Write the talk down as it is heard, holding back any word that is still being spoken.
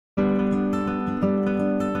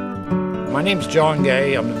My name's John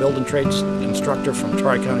Gay. I'm the building trades instructor from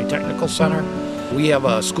Tri-County Technical Center. We have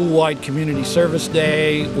a school-wide community service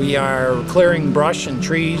day. We are clearing brush and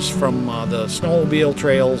trees from the snowmobile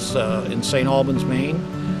trails in St. Albans, Maine.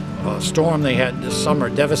 A storm they had this summer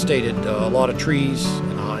devastated a lot of trees,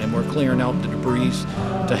 and we're clearing out the debris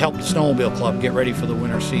to help the snowmobile club get ready for the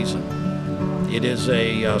winter season. It is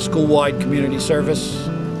a school-wide community service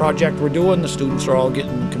project we're doing. The students are all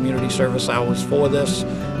getting community service hours for this,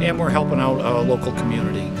 and we're helping out our local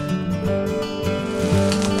community.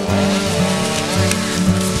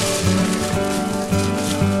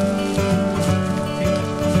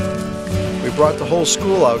 We brought the whole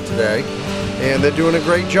school out today, and they're doing a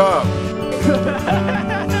great job.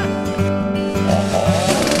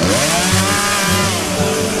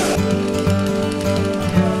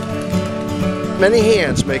 Many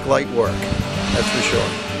hands make light work, that's for sure.